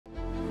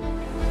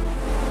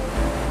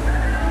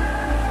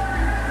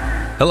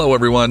Hello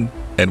everyone,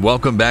 and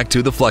welcome back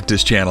to the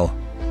Fluctus channel.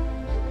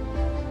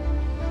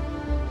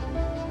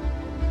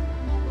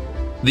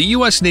 The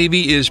U.S.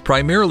 Navy is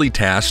primarily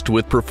tasked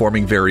with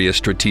performing various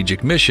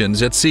strategic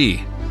missions at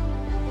sea.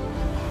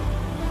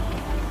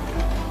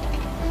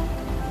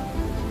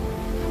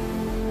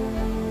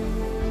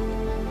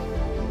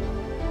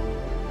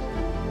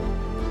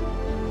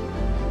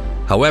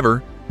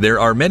 However, there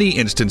are many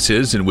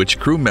instances in which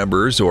crew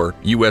members or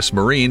U.S.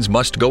 Marines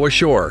must go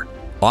ashore,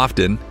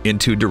 often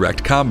into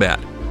direct combat.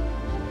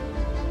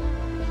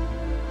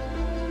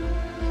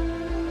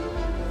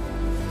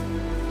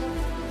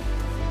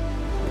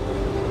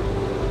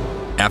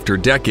 After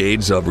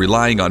decades of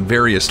relying on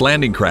various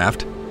landing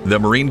craft, the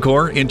Marine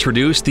Corps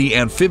introduced the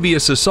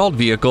Amphibious assault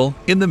vehicle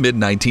in the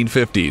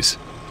mid-1950s.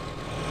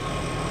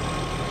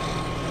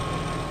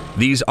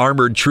 These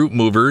armored troop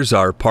movers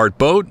are part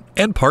boat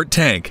and part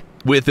tank,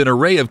 with an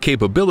array of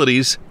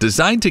capabilities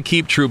designed to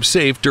keep troops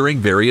safe during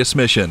various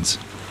missions.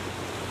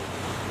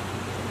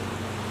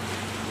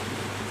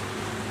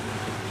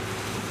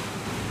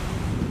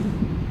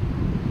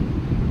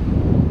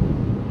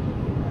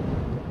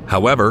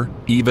 However,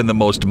 even the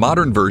most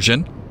modern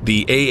version,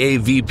 the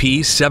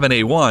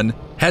AAVP-7A1,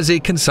 has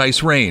a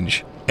concise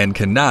range and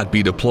cannot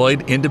be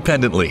deployed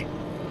independently.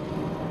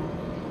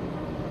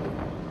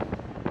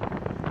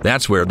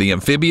 That's where the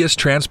Amphibious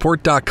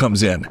transport dock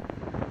comes in.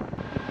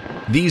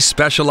 These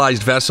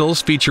specialized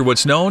vessels feature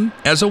what's known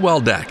as a well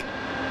deck.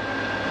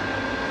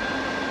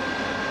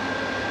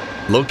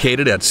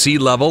 Located at sea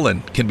level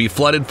and can be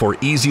flooded for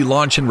easy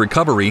launch and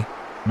recovery,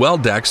 well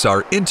decks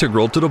are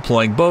integral to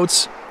deploying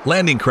boats,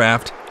 landing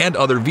craft, and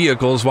other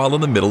vehicles while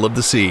in the middle of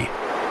the sea.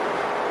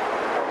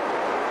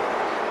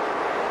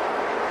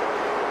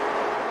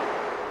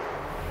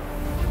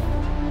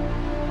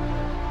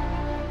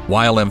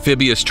 While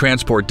amphibious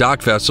transport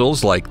dock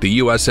vessels like the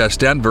USS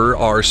Denver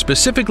are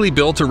specifically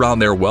built around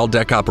their well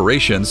deck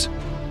operations,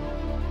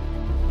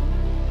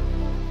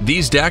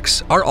 these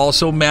decks are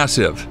also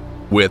massive,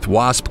 with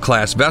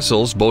Wasp-class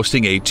vessels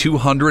boasting a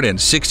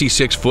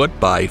 266-foot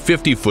by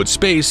 50-foot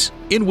space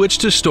in which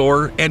to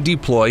store and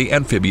deploy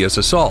amphibious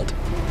assault.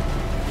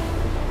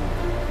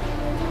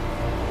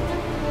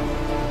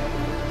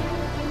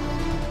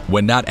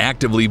 When not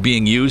actively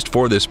being used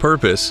for this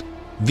purpose,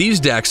 these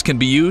decks can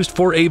be used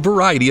for a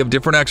variety of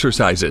different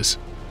exercises,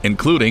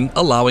 including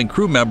allowing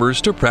crew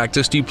members to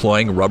practice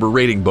deploying rubber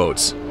raiding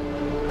boats.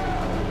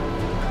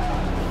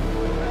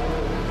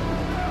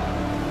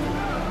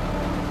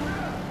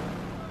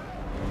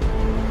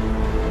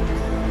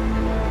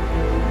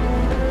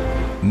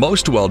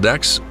 Most well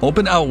decks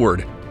open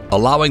outward,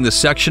 allowing the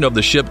section of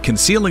the ship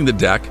concealing the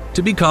deck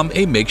to become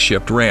a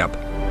makeshift ramp.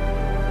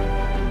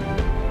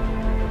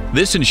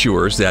 This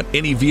ensures that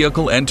any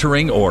vehicle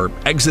entering or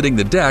exiting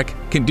the deck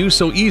can do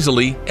so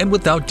easily and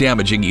without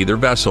damaging either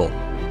vessel.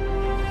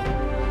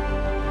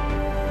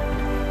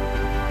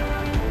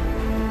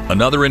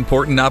 Another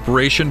important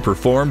operation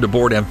performed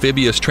aboard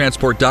amphibious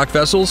transport dock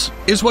vessels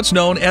is what's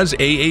known as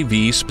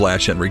Aav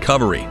Splash and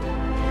Recovery.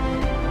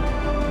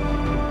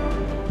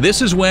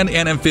 This is when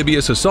an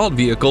amphibious assault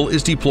vehicle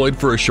is deployed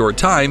for a short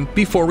time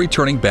before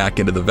returning back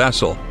into the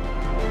vessel.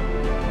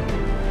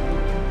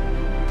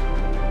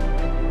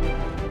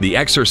 The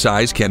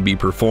exercise can be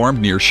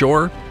performed near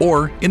shore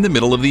or in the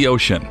middle of the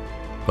ocean,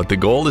 but the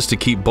goal is to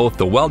keep both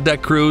the well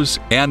deck crews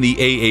and the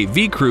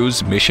AAV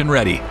crews mission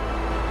ready.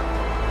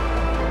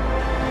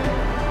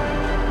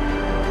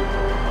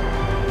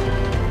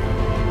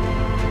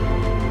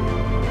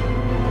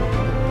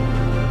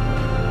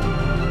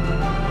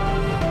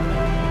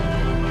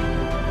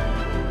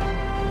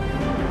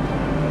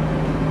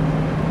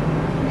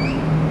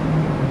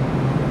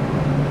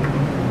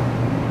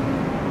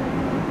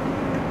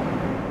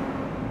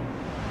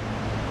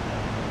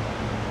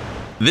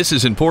 This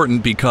is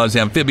important because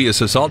amphibious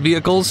assault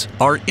vehicles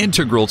are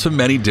integral to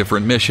many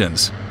different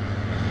missions.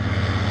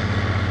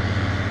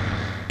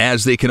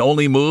 As they can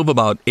only move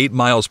about 8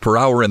 miles per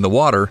hour in the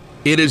water,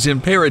 it is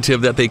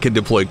imperative that they can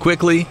deploy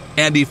quickly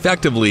and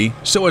effectively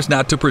so as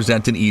not to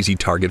present an easy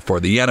target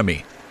for the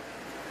enemy.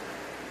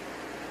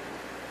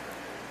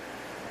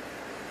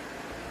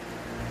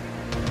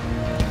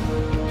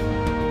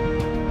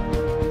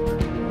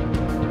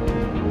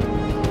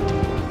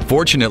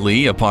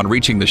 Fortunately, upon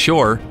reaching the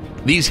shore,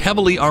 these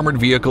heavily armored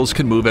vehicles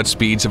can move at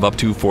speeds of up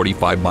to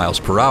 45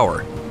 miles per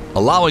hour,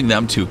 allowing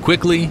them to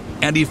quickly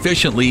and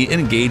efficiently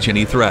engage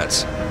any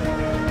threats.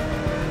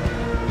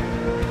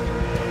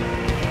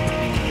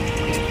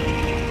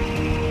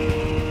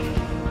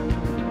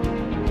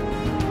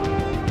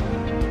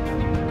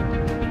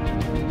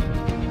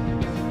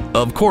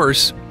 Of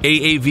course,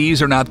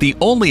 AAVs are not the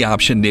only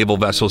option naval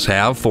vessels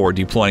have for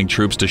deploying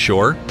troops to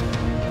shore.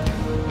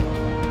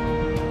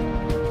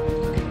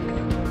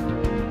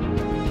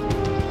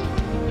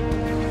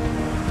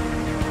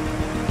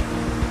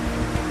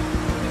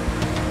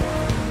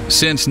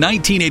 Since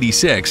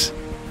 1986,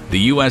 the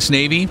U.S.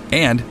 Navy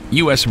and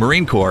U.S.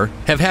 Marine Corps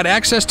have had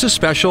access to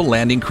Special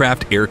Landing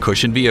Craft Air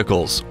Cushion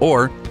Vehicles,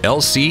 or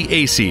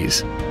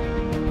LCACs.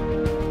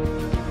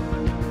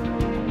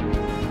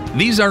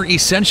 These are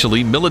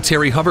essentially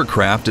military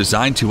hovercraft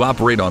designed to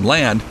operate on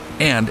land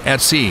and at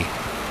sea.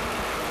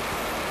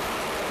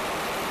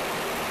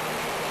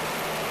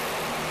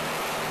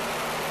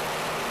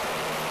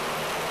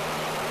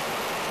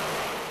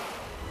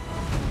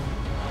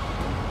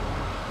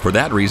 For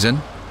that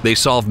reason, they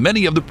solve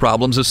many of the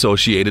problems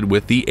associated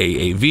with the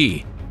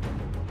AAV.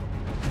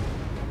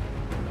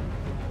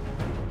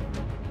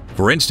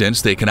 For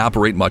instance, they can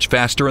operate much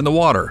faster in the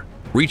water,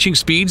 reaching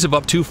speeds of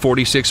up to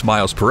 46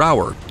 miles per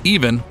hour,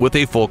 even with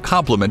a full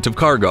complement of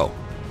cargo.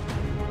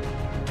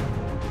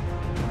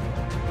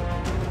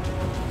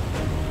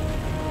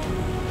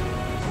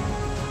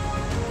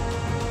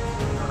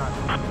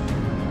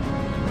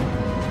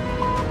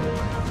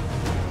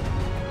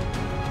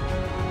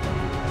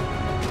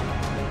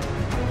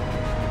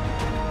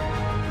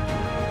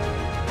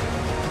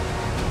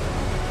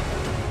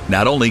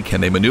 Not only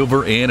can they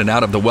maneuver in and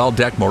out of the well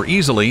deck more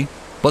easily,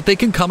 but they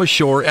can come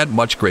ashore at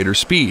much greater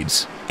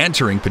speeds,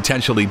 entering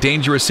potentially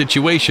dangerous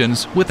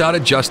situations without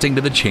adjusting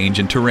to the change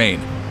in terrain.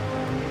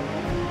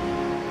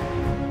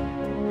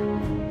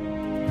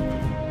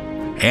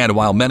 And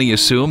while many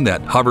assume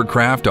that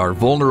hovercraft are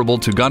vulnerable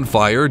to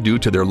gunfire due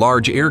to their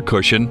large air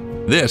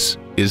cushion, this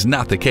is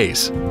not the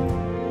case.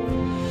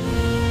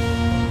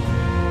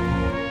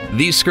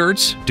 These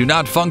skirts do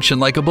not function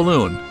like a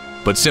balloon,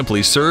 but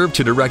simply serve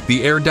to direct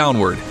the air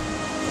downward.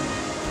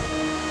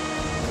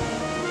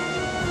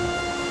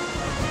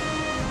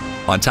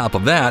 On top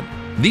of that,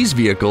 these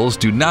vehicles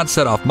do not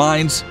set off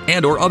mines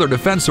and/or other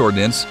defense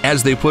ordnance,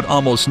 as they put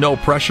almost no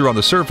pressure on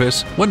the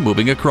surface when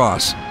moving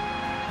across.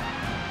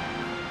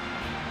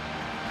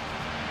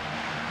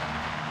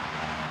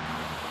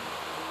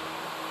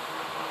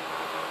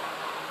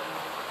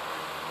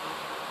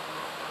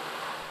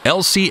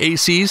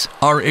 LCACs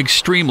are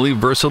extremely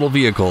versatile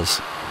vehicles.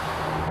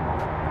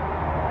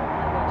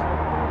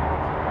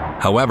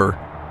 However,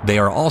 they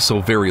are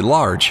also very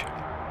large.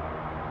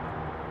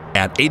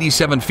 At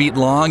 87 feet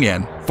long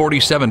and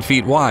 47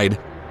 feet wide,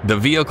 the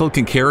vehicle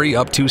can carry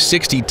up to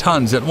 60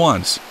 tons at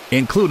once,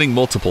 including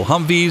multiple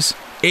Humvees,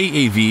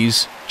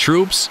 AAVs,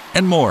 troops,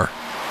 and more.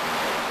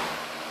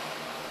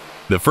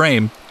 The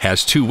frame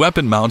has 2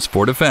 weapon mounts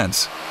for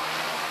defense.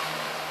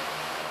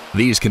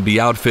 These can be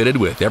outfitted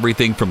with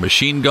everything from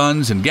machine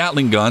guns and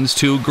Gatling guns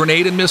to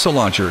grenade and missile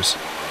launchers.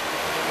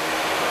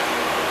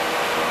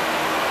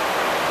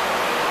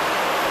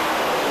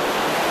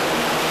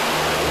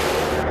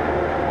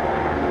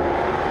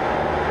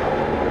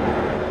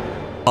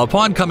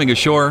 Upon coming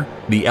ashore,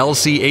 the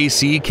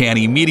LCAC can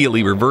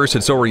immediately reverse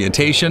its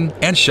orientation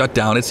and shut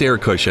down its air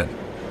cushion.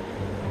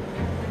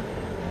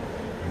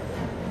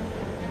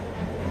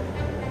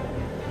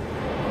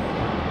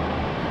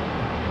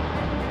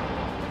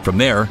 From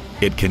there,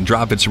 it can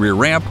drop its rear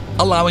ramp,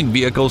 allowing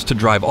vehicles to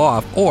drive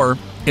off or,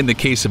 in the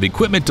case of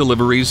equipment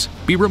deliveries,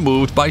 be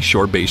removed by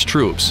shore-based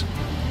troops.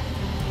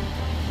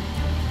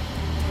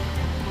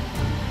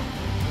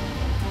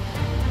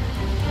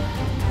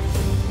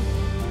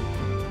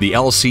 The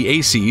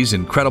LCAC's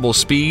incredible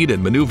speed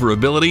and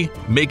maneuverability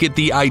make it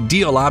the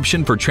ideal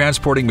option for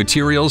transporting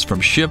materials from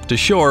ship to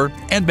shore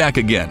and back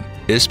again,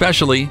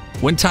 especially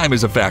when time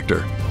is a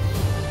factor.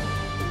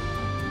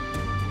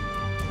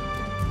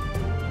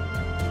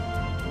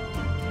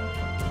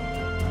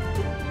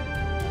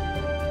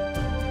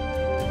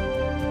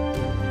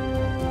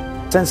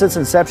 Since its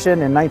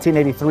inception in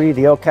 1983,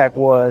 the LCAC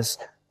was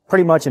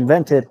pretty much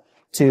invented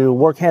to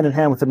work hand in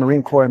hand with the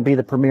Marine Corps and be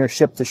the premier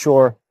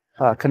ship-to-shore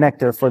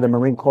connector for the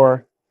Marine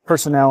Corps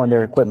personnel and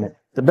their equipment.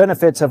 The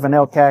benefits of an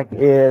LCAC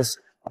is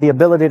the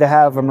ability to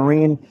have a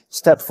Marine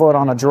step foot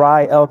on a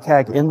dry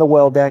LCAC in the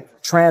well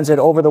deck, transit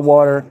over the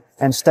water,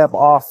 and step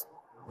off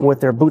with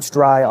their boots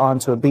dry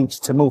onto a beach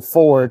to move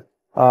forward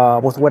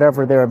with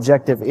whatever their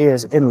objective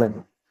is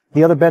inland.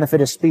 The other benefit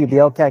is speed. The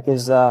LCAC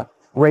is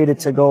rated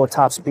to go a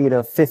top speed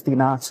of 50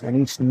 knots,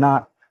 and each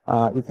knot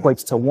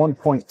equates to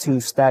 1.2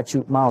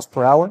 statute miles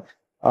per hour.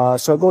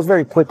 So it goes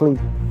very quickly.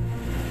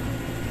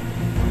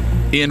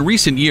 In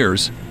recent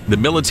years, the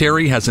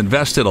military has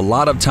invested a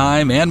lot of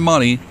time and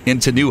money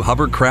into new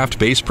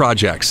hovercraft-based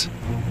projects.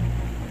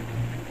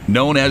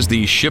 Known as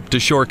the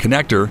Ship-to-Shore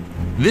Connector,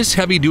 this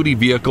heavy-duty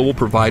vehicle will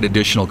provide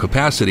additional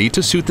capacity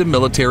to suit the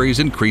military's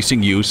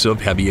increasing use of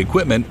heavy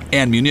equipment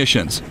and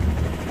munitions.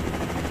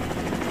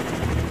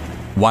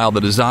 While the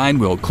design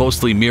will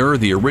closely mirror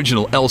the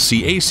original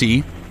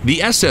LCAC, the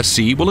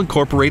SSC will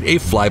incorporate a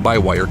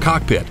fly-by-wire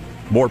cockpit,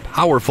 more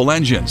powerful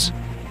engines,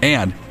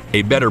 and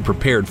a better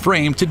prepared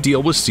frame to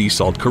deal with sea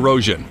salt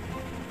corrosion.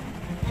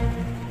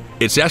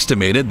 It's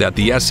estimated that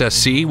the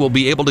SSC will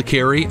be able to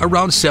carry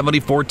around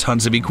 74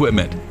 tons of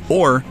equipment,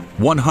 or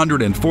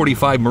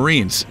 145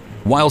 Marines,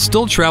 while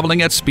still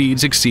traveling at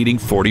speeds exceeding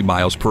 40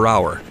 miles per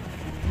hour.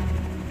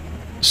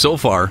 So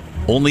far,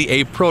 only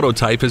a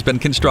prototype has been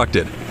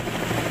constructed.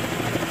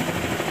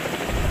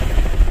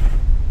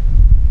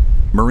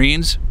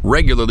 Marines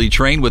regularly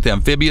train with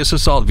amphibious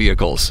assault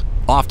vehicles,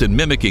 often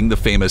mimicking the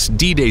famous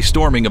D-Day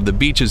storming of the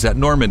beaches at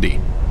Normandy.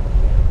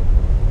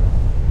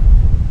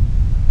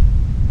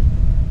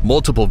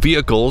 multiple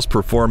vehicles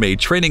perform a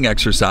training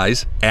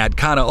exercise at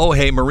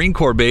Kaneohe Marine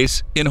Corps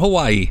Base in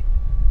Hawaii.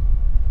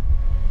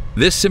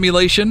 This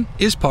simulation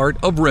is part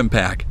of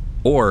RIMPAC,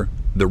 or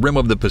the Rim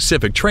of the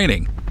Pacific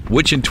Training,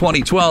 which in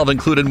 2012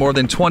 included more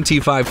than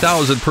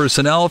 25,000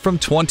 personnel from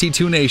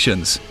 22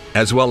 nations,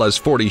 as well as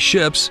 40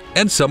 ships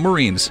and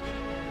submarines.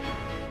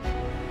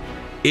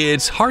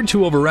 It's hard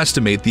to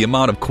overestimate the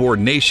amount of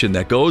coordination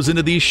that goes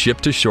into these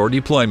ship-to-shore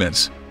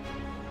deployments.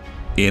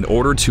 In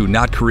order to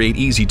not create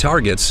easy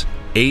targets,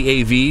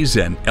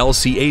 AAVs and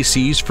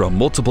LCACs from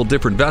multiple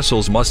different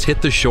vessels must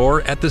hit the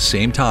shore at the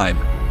same time.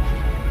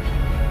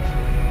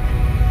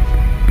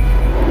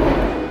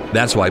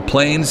 That's why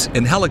planes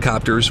and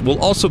helicopters will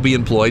also be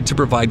employed to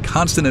provide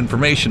constant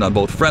information on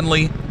both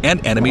friendly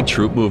and enemy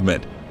troop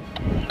movement.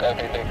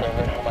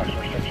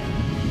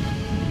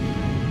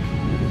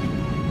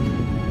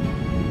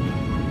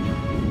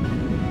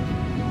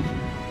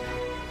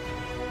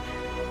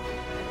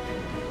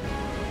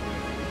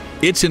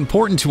 It's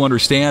important to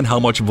understand how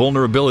much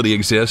vulnerability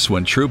exists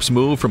when troops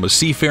move from a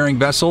seafaring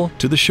vessel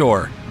to the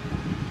shore.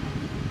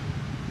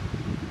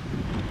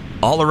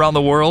 All around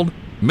the world,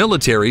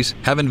 militaries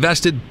have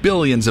invested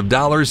billions of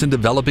dollars in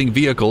developing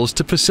vehicles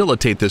to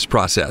facilitate this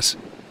process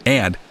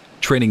and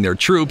training their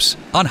troops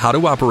on how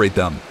to operate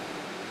them.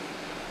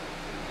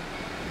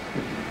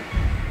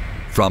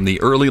 From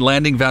the early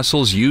landing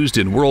vessels used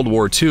in World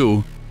War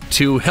II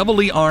to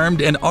heavily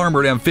armed and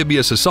armored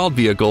amphibious assault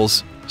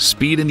vehicles,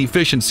 speed and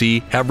efficiency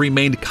have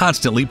remained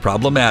constantly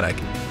problematic.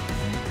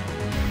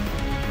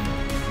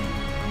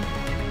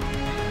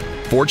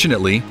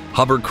 Fortunately,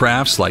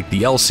 hovercrafts like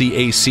the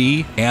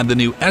LCAC and the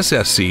new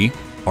SSC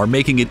are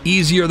making it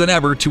easier than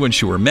ever to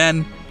ensure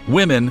men,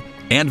 women,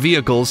 and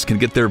vehicles can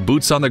get their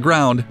boots on the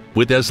ground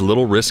with as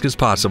little risk as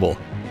possible.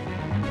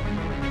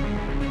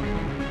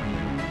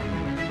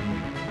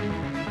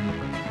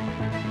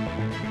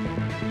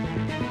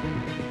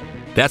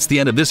 That's the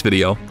end of this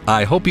video.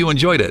 I hope you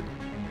enjoyed it.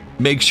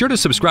 Make sure to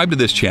subscribe to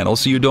this channel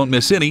so you don't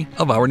miss any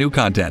of our new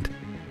content.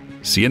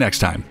 See you next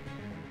time.